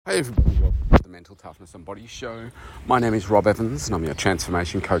Hey everybody, welcome to the Mental Toughness and Body Show. My name is Rob Evans and I'm your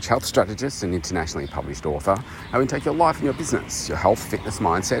transformation coach, health strategist and internationally published author. How we take your life and your business, your health, fitness,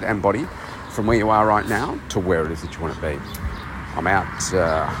 mindset and body from where you are right now to where it is that you want to be. I'm out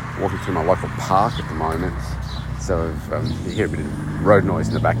walking through my local park at the moment, so you hear a bit of road noise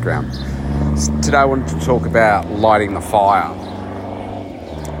in the background. Today I wanted to talk about lighting the fire.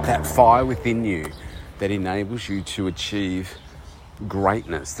 That fire within you that enables you to achieve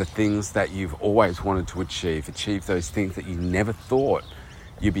greatness, the things that you've always wanted to achieve those things that you never thought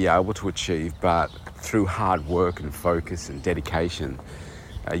you'd be able to achieve, but through hard work and focus and dedication,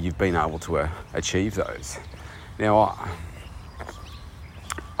 you've been able to achieve those. Now,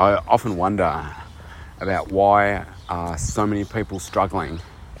 I often wonder about why are so many people struggling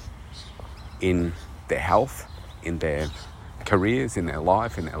in their health, in their careers, in their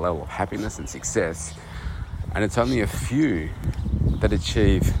life, in their level of happiness and success, and it's only a few that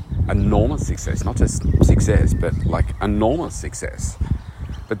achieve enormous success, not just success, but like enormous success.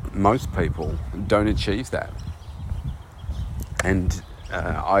 But most people don't achieve that. And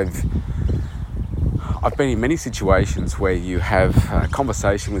I've been in many situations where you have a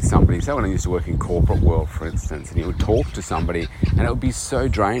conversation with somebody, say when I used to work in corporate world, for instance, and you would talk to somebody and it would be so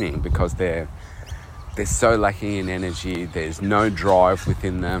draining because they're so lacking in energy, there's no drive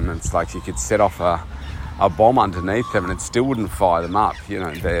within them. It's like you could set off a bomb underneath them and it still wouldn't fire them up. You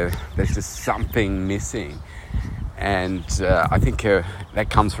know, there's just something missing. And I think that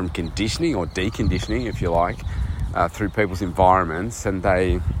comes from conditioning or deconditioning, if you like, through people's environments, and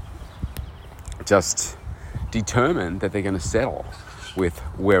they just determine that they're going to settle with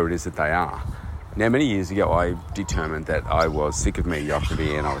where it is that they are. Now, many years ago, I determined that I was sick of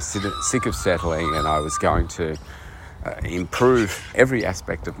mediocrity and I was sick of settling, and I was going to improve every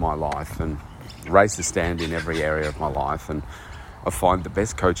aspect of my life and raise the stand in every area of my life, and I find the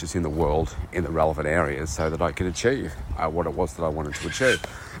best coaches in the world in the relevant areas so that I could achieve what it was that I wanted to achieve.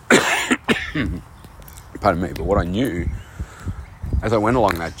 Pardon me, but what I knew as I went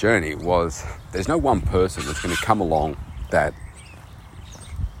along that journey was there's no one person that's going to come along that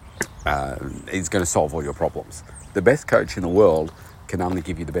is going to solve all your problems. The best coach in the world can only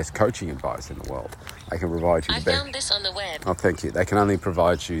give you the best coaching advice in the world. They can provide you the best. I found this on the web. Oh, thank you. They can only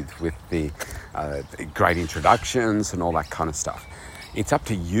provide you with the great introductions and all that kind of stuff. It's up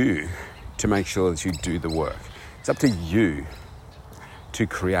to you to make sure that you do the work. It's up to you to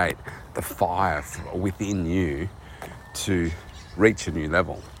create the fire within you to reach a new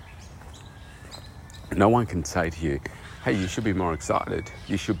level. No one can say to you, hey, you should be more excited.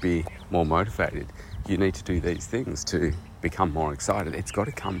 You should be more motivated. You need to do these things to become more excited. It's got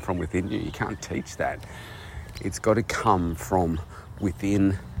to come from within you. You can't teach that. It's got to come from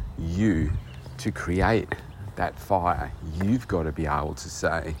within you to create that fire. You've got to be able to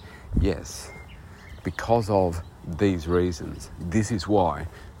say, yes, because of these reasons, this is why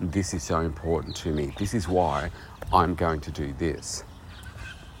this is so important to me. This is why I'm going to do this.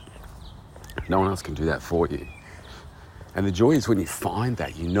 No one else can do that for you. And the joy is when you find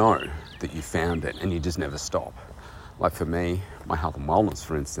that, you know that you found it and you just never stop. Like for me, my health and wellness,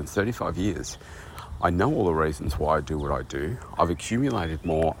 for instance, 35 years, I know all the reasons why I do what I do. I've accumulated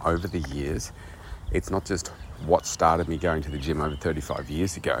more over the years. It's not just what started me going to the gym over 35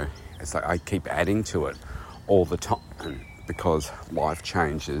 years ago. It's like I keep adding to it all the time because life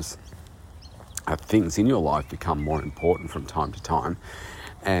changes. Things in your life become more important from time to time.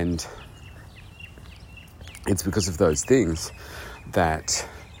 And it's because of those things that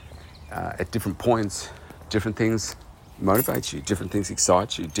at different points, different things motivate you, different things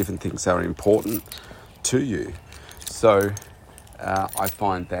excite you, different things are important to you. So I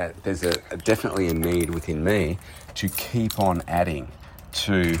find that there's definitely a need within me to keep on adding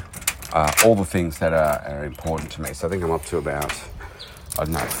to all the things that are important to me. So I think I'm up to about,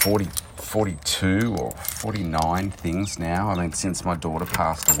 42 or 49 things now. I mean, since my daughter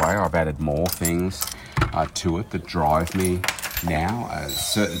passed away, I've added more things to it that drive me now.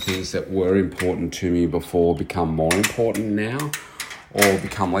 Certain things that were important to me before become more important now, or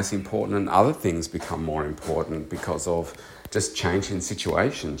become less important, and other things become more important because of just change in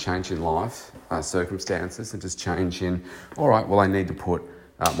situation, change in life, circumstances, and just change in, all right, well, I need to put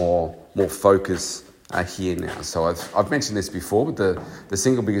more focus here now. So I've mentioned this before, but the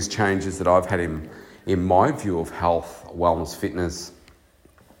single biggest changes that I've had in my view of health, wellness, fitness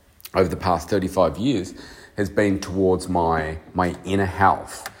over the past 35 years has been towards my inner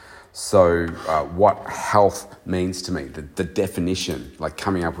health. So what health means to me, the definition, like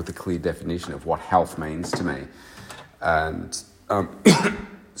coming up with a clear definition of what health means to me. And,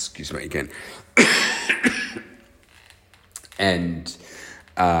 excuse me again. And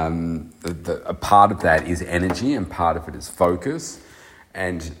A part of that is energy and part of it is focus,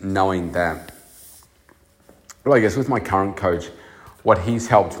 and knowing that, well, I guess with my current coach, what he's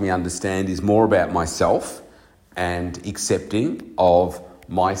helped me understand is more about myself and accepting of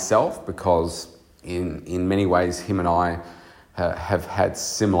myself, because in many ways him and I have had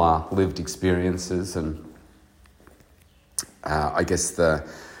similar lived experiences, and I guess the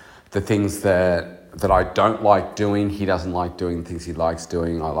things that I don't like doing, he doesn't like doing. Things he likes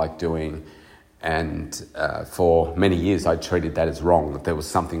doing, I like doing. And for many years, I treated that as wrong, that there was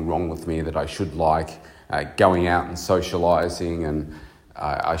something wrong with me, that I should like going out and socialising, and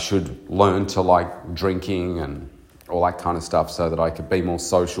I should learn to like drinking and all that kind of stuff so that I could be more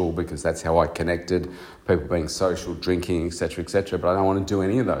social, because that's how I connected, people being social, drinking, etc., etc. But I don't want to do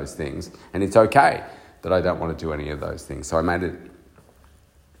any of those things. And it's okay that I don't want to do any of those things. So I made it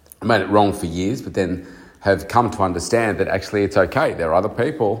wrong for years, but then have come to understand that actually it's okay. There are other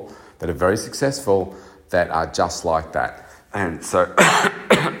people that are very successful that are just like that. And so,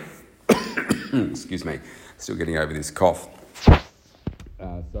 excuse me, still getting over this cough.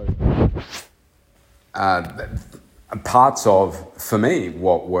 Parts of, for me,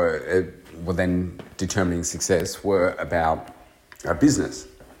 what were then determining success were about business,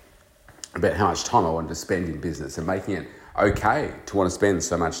 about how much time I wanted to spend in business, and making it okay to want to spend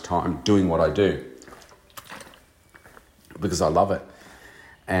so much time doing what I do because I love it,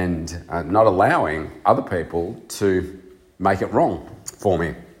 and not allowing other people to make it wrong for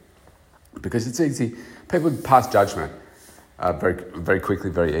me, because it's easy. People pass judgment very, very quickly,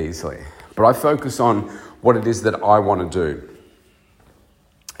 very easily. But I focus on what it is that I want to do,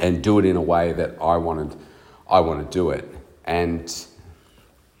 and do it in a way that I want to do it. And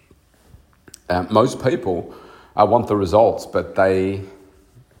most people want the results, but they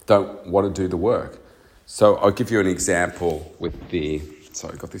don't want to do the work. So I'll give you an example with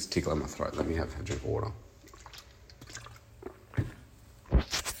sorry, I've got this tickle in my throat. Let me have a drink of water.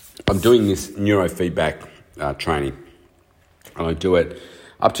 I'm doing this neurofeedback training, and I do it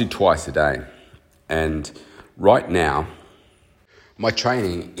up to twice a day. And right now, my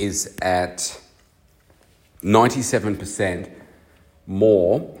training is at 97%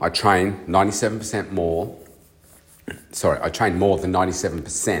 more. I train 97% more. Sorry, I train more than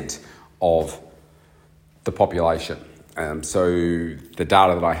 97% of the population. So the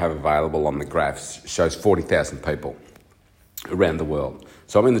data that I have available on the graphs shows 40,000 people around the world.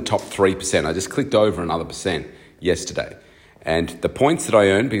 So I'm in the top 3%. I just clicked over another percent yesterday. And the points that I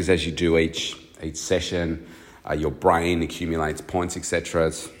earn, because as you do each session, your brain accumulates points,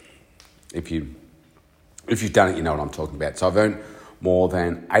 etc. If you've done it, you know what I'm talking about. So I've earned more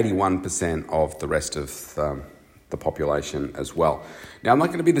than 81% of the rest of the population as well. Now, I'm not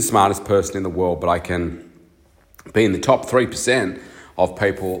going to be the smartest person in the world, but I can be in the top 3% of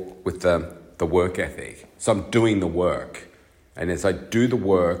people with the work ethic. So I'm doing the work. And as I do the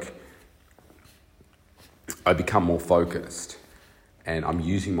work, I become more focused, and I'm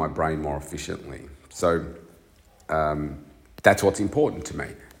using my brain more efficiently. So that's what's important to me.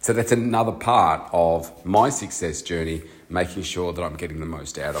 So that's another part of my success journey, making sure that I'm getting the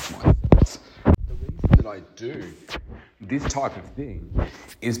most out of myself. The reason that I do this type of thing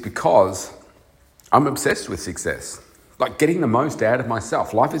is because I'm obsessed with success, like getting the most out of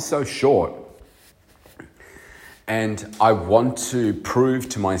myself. Life is so short, and I want to prove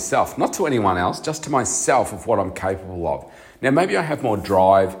to myself, not to anyone else, just to myself, of what I'm capable of. Now, maybe I have more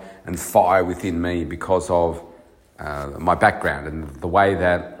drive and fire within me because of my background and the way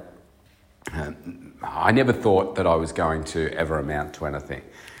that I never thought that I was going to ever amount to anything,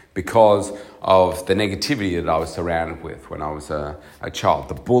 because of the negativity that I was surrounded with when I was a child,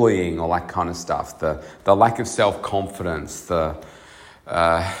 the bullying, all that kind of stuff, the lack of self-confidence, so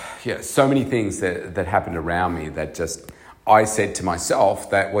many things that happened around me that just, I said to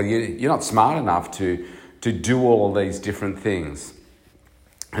myself that, well, you're not smart enough to do all of these different things.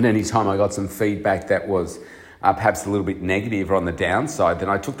 And anytime I got some feedback that was perhaps a little bit negative or on the downside, then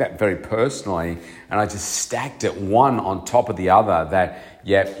I took that very personally, and I just stacked it one on top of the other, that,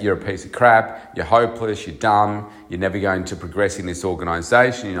 yep, you're a piece of crap, you're hopeless, you're dumb, you're never going to progress in this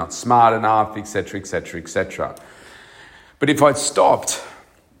organisation, you're not smart enough, etc., etc., etc. But if I'd stopped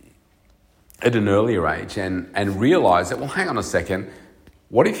at an earlier age and realised that, well, hang on a second,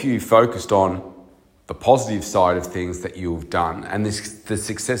 what if you focused on the positive side of things that you've done and the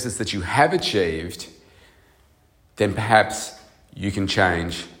successes that you have achieved, then perhaps you can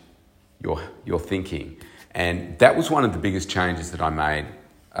change your thinking. And that was one of the biggest changes that I made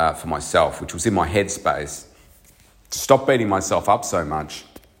for myself, which was in my headspace, to stop beating myself up so much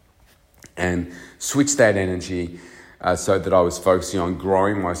and switch that energy so that I was focusing on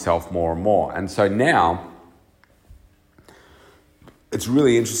growing myself more and more. And so now it's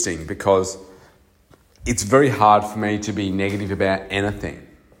really interesting because it's very hard for me to be negative about anything.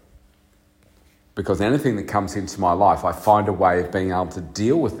 Because anything that comes into my life, I find a way of being able to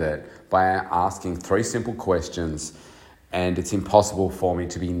deal with it by asking 3 simple questions, and it's impossible for me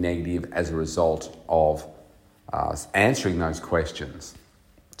to be negative as a result of answering those questions.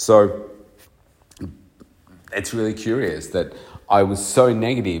 So it's really curious that I was so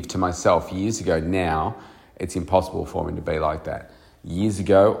negative to myself years ago. Now it's impossible for me to be like that. Years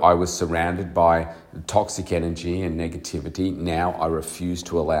ago, I was surrounded by toxic energy and negativity. Now I refuse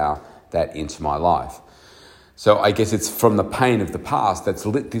to allow that into my life. So I guess it's from the pain of the past that's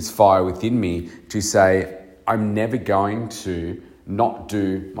lit this fire within me to say, I'm never going to not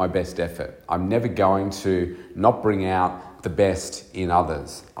do my best effort. I'm never going to not bring out the best in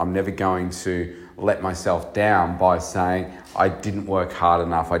others. I'm never going to let myself down by saying I didn't work hard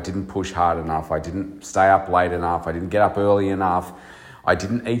enough, I didn't push hard enough, I didn't stay up late enough, I didn't get up early enough, I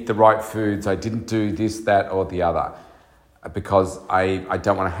didn't eat the right foods, I didn't do this, that, or the other. Because I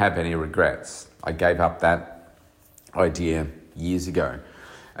don't want to have any regrets. I gave up that idea years ago.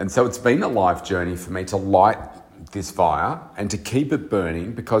 And so it's been a life journey for me to light this fire and to keep it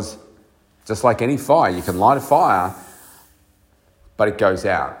burning, because just like any fire, you can light a fire, but it goes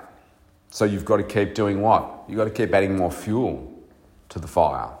out. So you've got to keep doing what? You've got to keep adding more fuel to the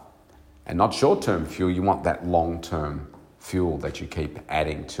fire. And not short-term fuel, you want that long-term fuel that you keep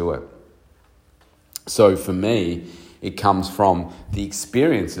adding to it. So for me, it comes from the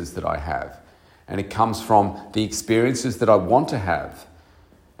experiences that I have, and it comes from the experiences that I want to have,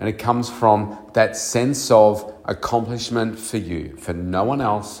 and it comes from that sense of accomplishment for you, for no one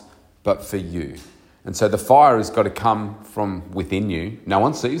else but for you. And so the fire has got to come from within you. No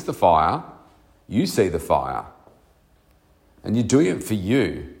one sees the fire. You see the fire. And you're doing it for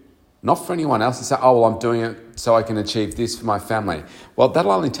you, not for anyone else to say, oh, well, I'm doing it so I can achieve this for my family. Well,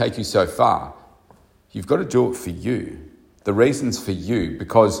 that'll only take you so far. You've got to do it for you. The reason's for you,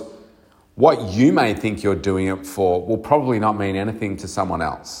 because what you may think you're doing it for will probably not mean anything to someone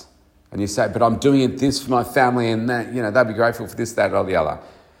else. And you say, but I'm doing it this for my family and that, they'll be grateful for this, that, or the other.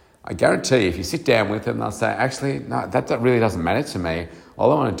 I guarantee you, if you sit down with them, they'll say, actually, no, that really doesn't matter to me.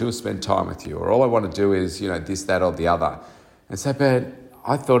 All I want to do is spend time with you, or all I want to do is, this, that, or the other. And say, but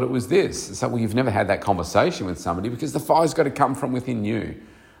I thought it was this. It's like, well, you've never had that conversation with somebody, because the fire's got to come from within you,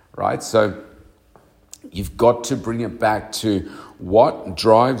 right? So you've got to bring it back to what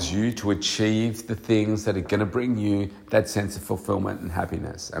drives you to achieve the things that are going to bring you that sense of fulfillment and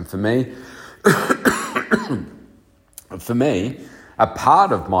happiness. And for me, a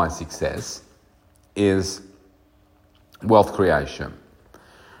part of my success is wealth creation,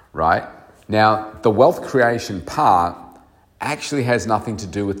 right? Now, the wealth creation part actually has nothing to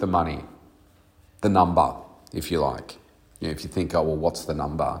do with the money, the number, if you like. If you think, oh, well, what's the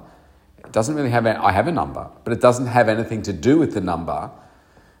number? It doesn't really have, I have a number, but it doesn't have anything to do with the number,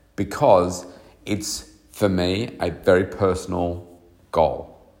 because it's, for me, a very personal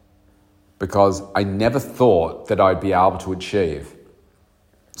goal. Because I never thought that I'd be able to achieve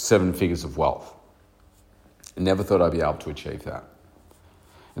 7 figures of wealth. I never thought I'd be able to achieve that.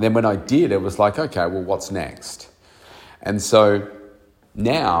 And then when I did, it was like, okay, well, what's next? And so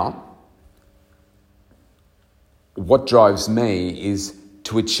now, what drives me is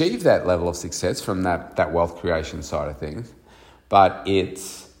to achieve that level of success from that wealth creation side of things, but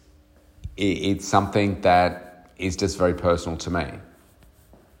it's something that is just very personal to me.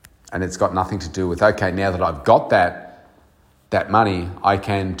 And it's got nothing to do with, okay, now that I've got that money, I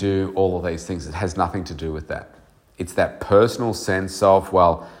can do all of these things. It has nothing to do with that. It's that personal sense of,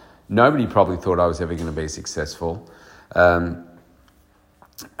 well, nobody probably thought I was ever going to be successful. My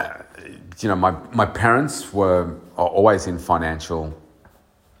parents are always in financial,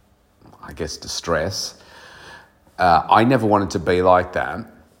 I guess, distress. I never wanted to be like that.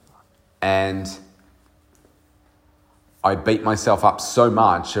 And I beat myself up so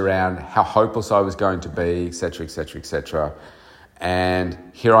much around how hopeless I was going to be, et cetera, et cetera, et cetera. And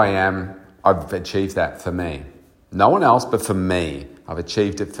here I am. I've achieved that for me. No one else, but for me. I've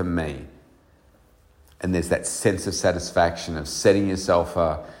achieved it for me. And there's that sense of satisfaction of setting yourself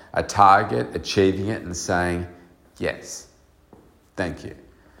a target, achieving it, and saying, yes, thank you.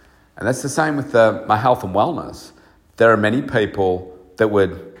 And that's the same with my health and wellness. There are many people that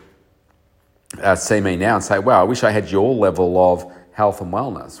would see me now and say, wow, I wish I had your level of health and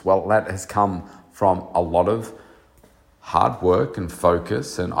wellness. Well, that has come from a lot of hard work and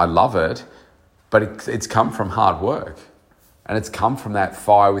focus, and I love it, but it's come from hard work. And it's come from that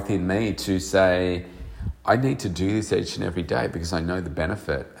fire within me to say, I need to do this each and every day because I know the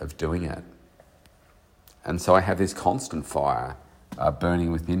benefit of doing it. And so I have this constant fire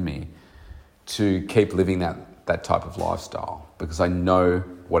burning within me to keep living that type of lifestyle because I know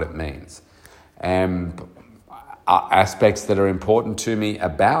what it means. And aspects that are important to me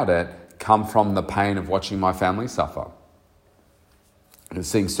about it come from the pain of watching my family suffer. And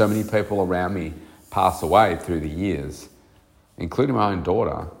seeing so many people around me pass away through the years, including my own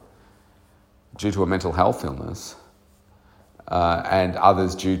daughter, due to a mental health illness, and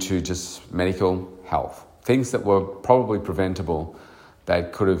others due to just medical health. Things that were probably preventable,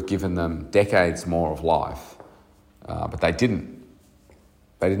 that could have given them decades more of life, but they didn't.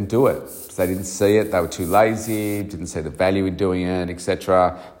 They didn't do it. They didn't see it. They were too lazy, didn't see the value in doing it,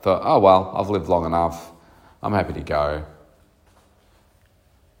 etc. Thought, oh, well, I've lived long enough. I'm happy to go.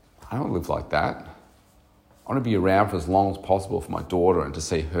 I don't live like that. I want to be around for as long as possible for my daughter and to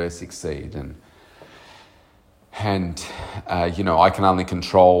see her succeed. And I can only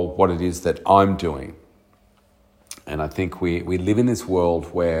control what it is that I'm doing. And I think we live in this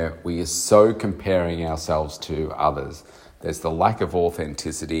world where we are so comparing ourselves to others. There's the lack of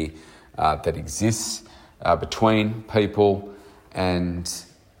authenticity that exists between people. And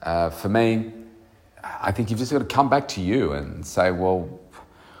for me, I think you've just got to come back to you and say, well,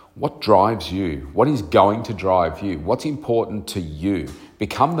 what drives you? What is going to drive you? What's important to you?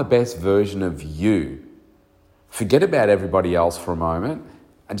 Become the best version of you. Forget about everybody else for a moment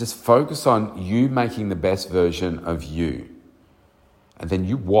and just focus on you making the best version of you. And then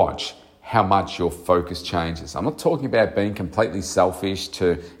you watch how much your focus changes. I'm not talking about being completely selfish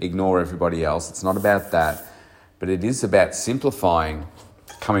to ignore everybody else. It's not about that. But it is about simplifying,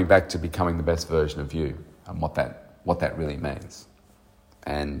 coming back to becoming the best version of you and what that really means.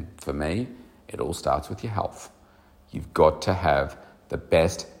 And for me, it all starts with your health. You've got to have the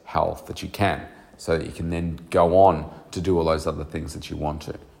best health that you can so that you can then go on to do all those other things that you want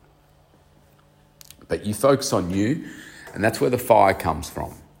to. But you focus on you, and that's where the fire comes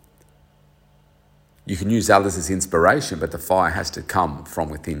from. You can use others as inspiration, but the fire has to come from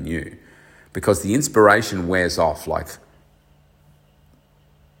within you because the inspiration wears off like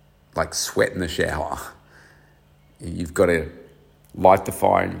sweat in the shower. You've got to light the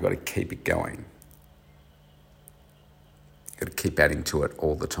fire and you've got to keep it going. You've got to keep adding to it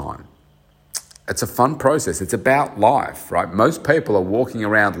all the time. It's a fun process. It's about life, right? Most people are walking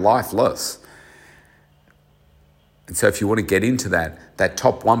around lifeless. And so if you want to get into that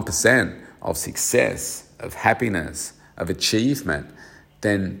top 1% of success, of happiness, of achievement,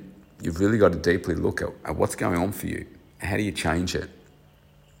 then you've really got to deeply look at what's going on for you. How do you change it?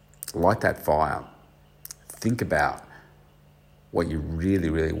 Light that fire. Think about what you really,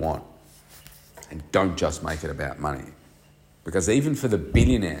 really want. And don't just make it about money. Because even for the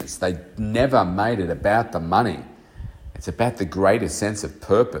billionaires, they never made it about the money. It's about the greater sense of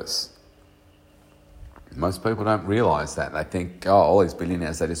purpose. Most people don't realise that. They think, all these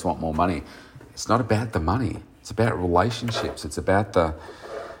billionaires, they just want more money. It's not about the money. It's about relationships. It's about the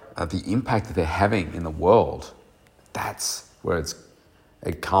impact that they're having in the world. That's where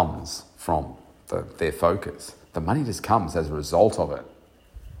it comes from, their focus. The money just comes as a result of it.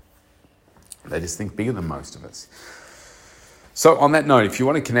 They just think bigger than most of us. So on that note, if you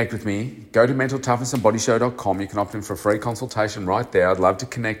want to connect with me, go to mentaltoughnessandbodyshow.com. You can opt in for a free consultation right there. I'd love to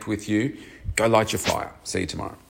connect with you. Go light your fire. See you tomorrow.